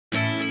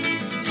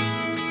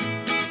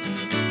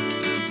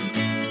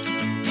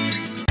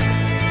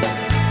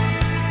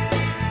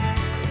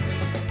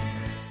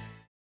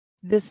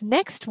This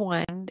next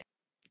one,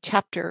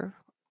 chapter,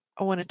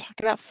 I want to talk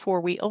about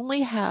 4. We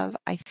only have,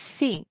 I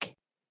think,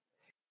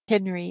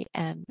 Henry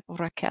and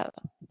Raquel.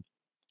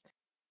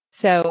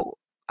 So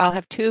I'll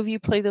have 2 of you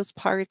play those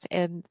parts,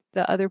 and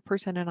the other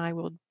person and I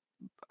will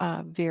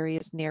vary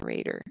as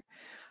narrator.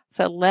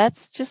 So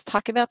let's just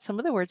talk about some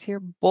of the words here.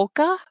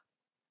 Boca,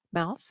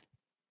 mouth.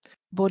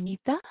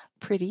 Bonita,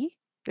 pretty.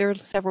 There are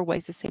several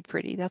ways to say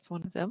pretty. That's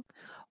one of them.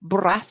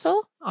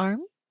 Brazo,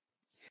 arm.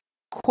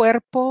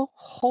 Cuerpo,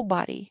 whole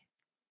body.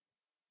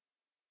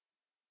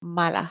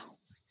 Mala,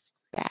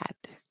 bad.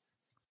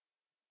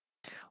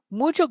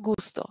 Mucho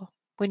gusto.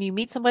 When you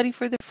meet somebody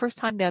for the first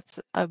time,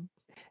 that's a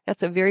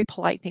very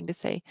polite thing to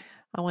say.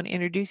 I want to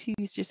introduce you.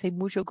 You just say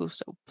mucho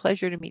gusto.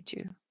 Pleasure to meet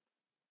you.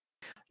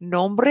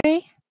 Nombre,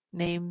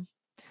 name.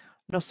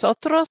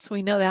 Nosotros,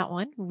 we know that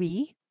one.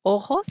 We.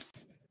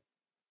 Ojos.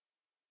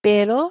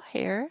 Pelo,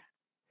 hair.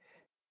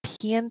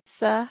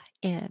 Piensa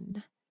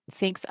en,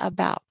 thinks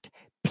about.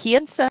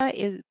 Piensa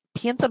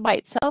by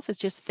itself is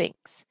just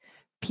thinks.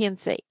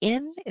 Piensa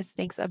en is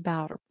thinks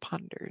about or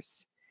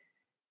ponders.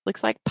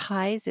 Looks like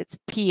pies. It's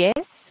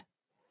pies,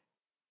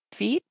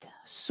 feet.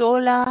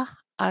 Sola,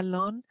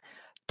 alone.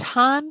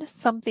 Tan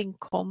something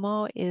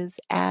como is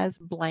as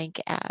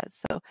blank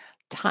as. So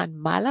tan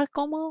mala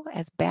como,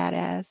 as bad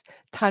as.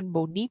 Tan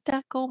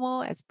bonita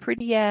como, as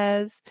pretty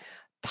as.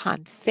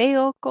 Tan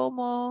feo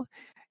como.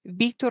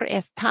 Víctor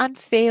es tan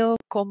feo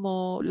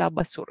como la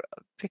basura.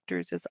 Victor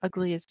is as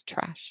ugly as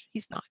trash.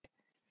 He's not.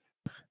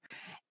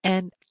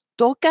 And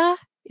toca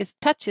is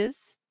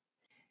touches.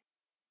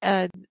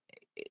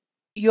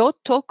 Yo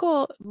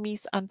toco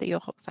mis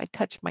anteojos. I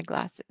touch my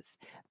glasses.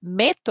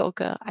 Me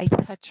toca, I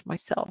touch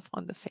myself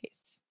on the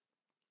face.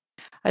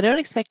 I don't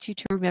expect you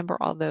to remember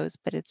all those,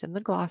 but it's in the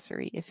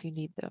glossary if you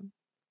need them.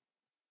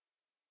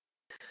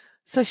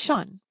 So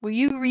Sean, will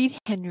you read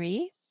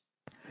Henry?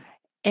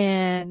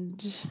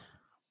 And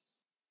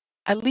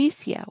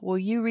Alicia, will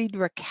you read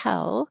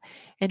Raquel?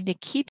 And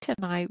Nikita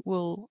and I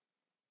will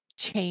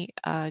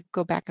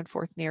go back and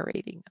forth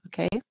narrating,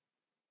 okay?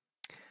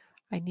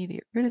 I need to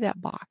get rid of that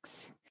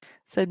box.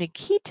 So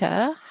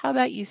Nikita, how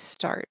about you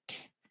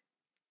start?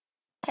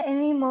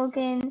 Henry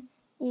Morgan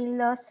y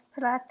los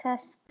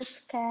piratas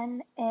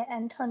buscan a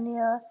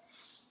Antonio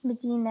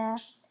Medina,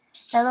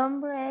 el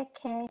hombre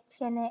que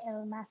tiene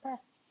el mapa.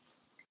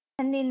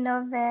 Henry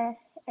no ve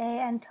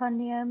a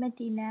Antonio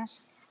Medina,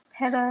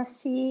 pero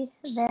sí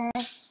ve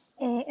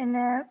a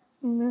una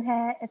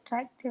mujer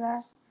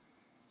atractiva.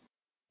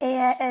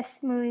 Ella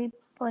es muy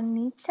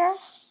bonita,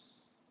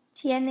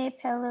 tiene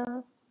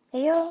pelo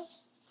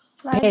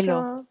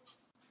largo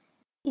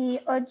y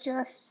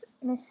ojos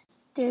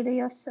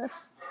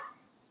misteriosos.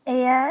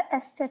 Ella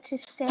está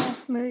triste,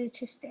 muy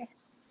triste.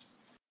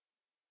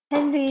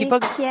 Henry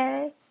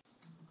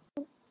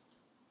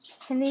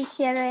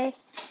quiere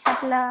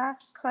hablar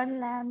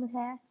con la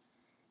mujer.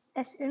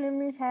 Es una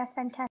mujer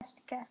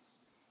fantástica.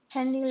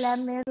 Henry la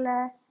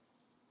mira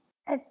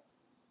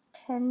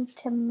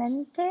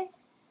atentamente.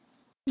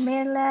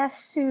 Mira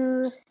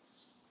su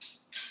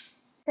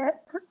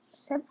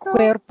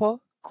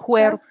cuerpo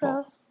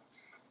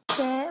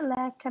de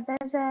la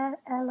cabeza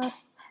a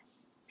los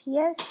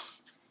pies.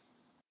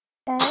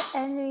 A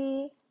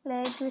Henry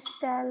le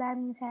gusta la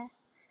mujer.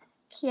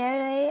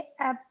 Quiere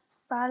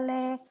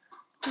hablarle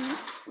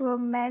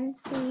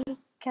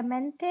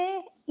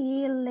románticamente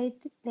y le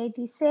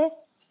dice.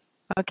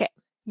 Okay,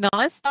 now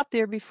let's stop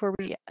there before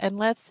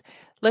let's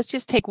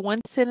just take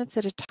one sentence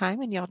at a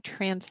time and y'all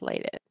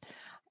translate it.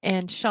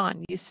 And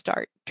Sean, you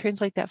start.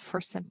 Translate that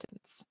first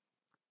sentence.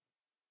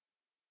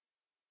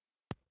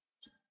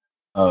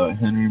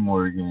 Henry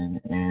Morgan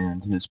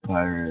and his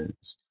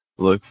pirates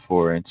look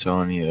for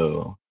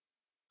Antonio.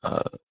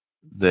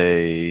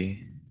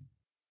 They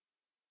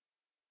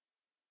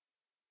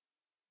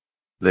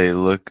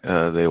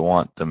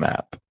want the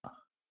map.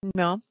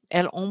 No,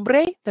 el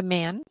hombre, the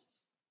man.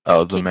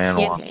 Oh, the man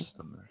wants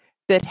the map.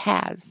 That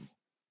has.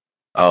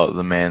 Oh,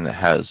 the man that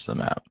has the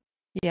map.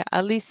 Yeah,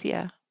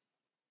 Alicia.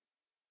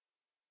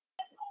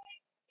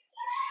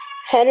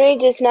 Henry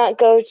does not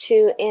go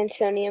to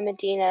Antonio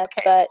Medina,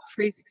 okay. But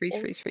freeze.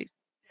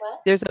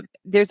 What?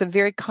 There's a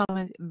very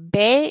common.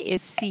 Be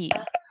is sees.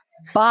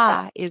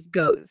 Ba is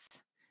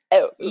goes.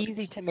 Oh,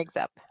 easy to mix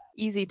up.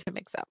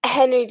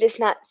 Henry does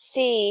not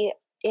see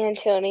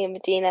Antonio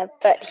Medina,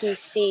 but he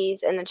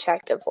sees an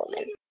attractive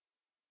woman.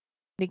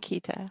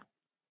 Nikita.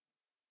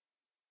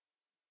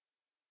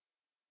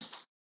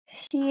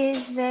 She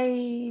is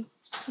very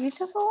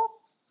beautiful.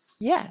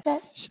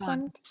 Yes,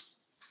 Sean.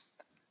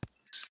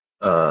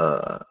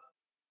 I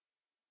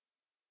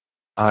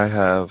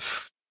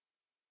have.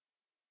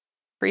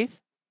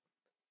 Freeze.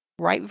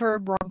 Right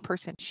verb, wrong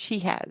person. She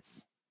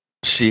has.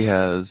 She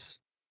has.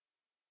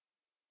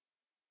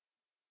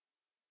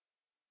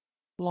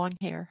 Long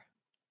hair.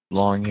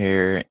 Long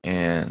hair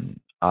and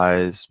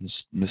eyes,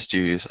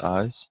 mysterious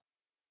eyes.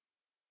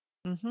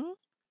 Mm-hmm.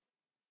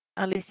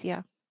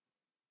 Alicia.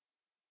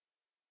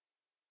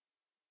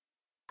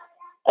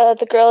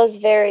 The girl is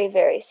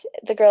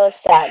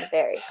sad,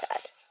 very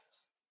sad.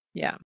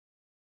 Yeah.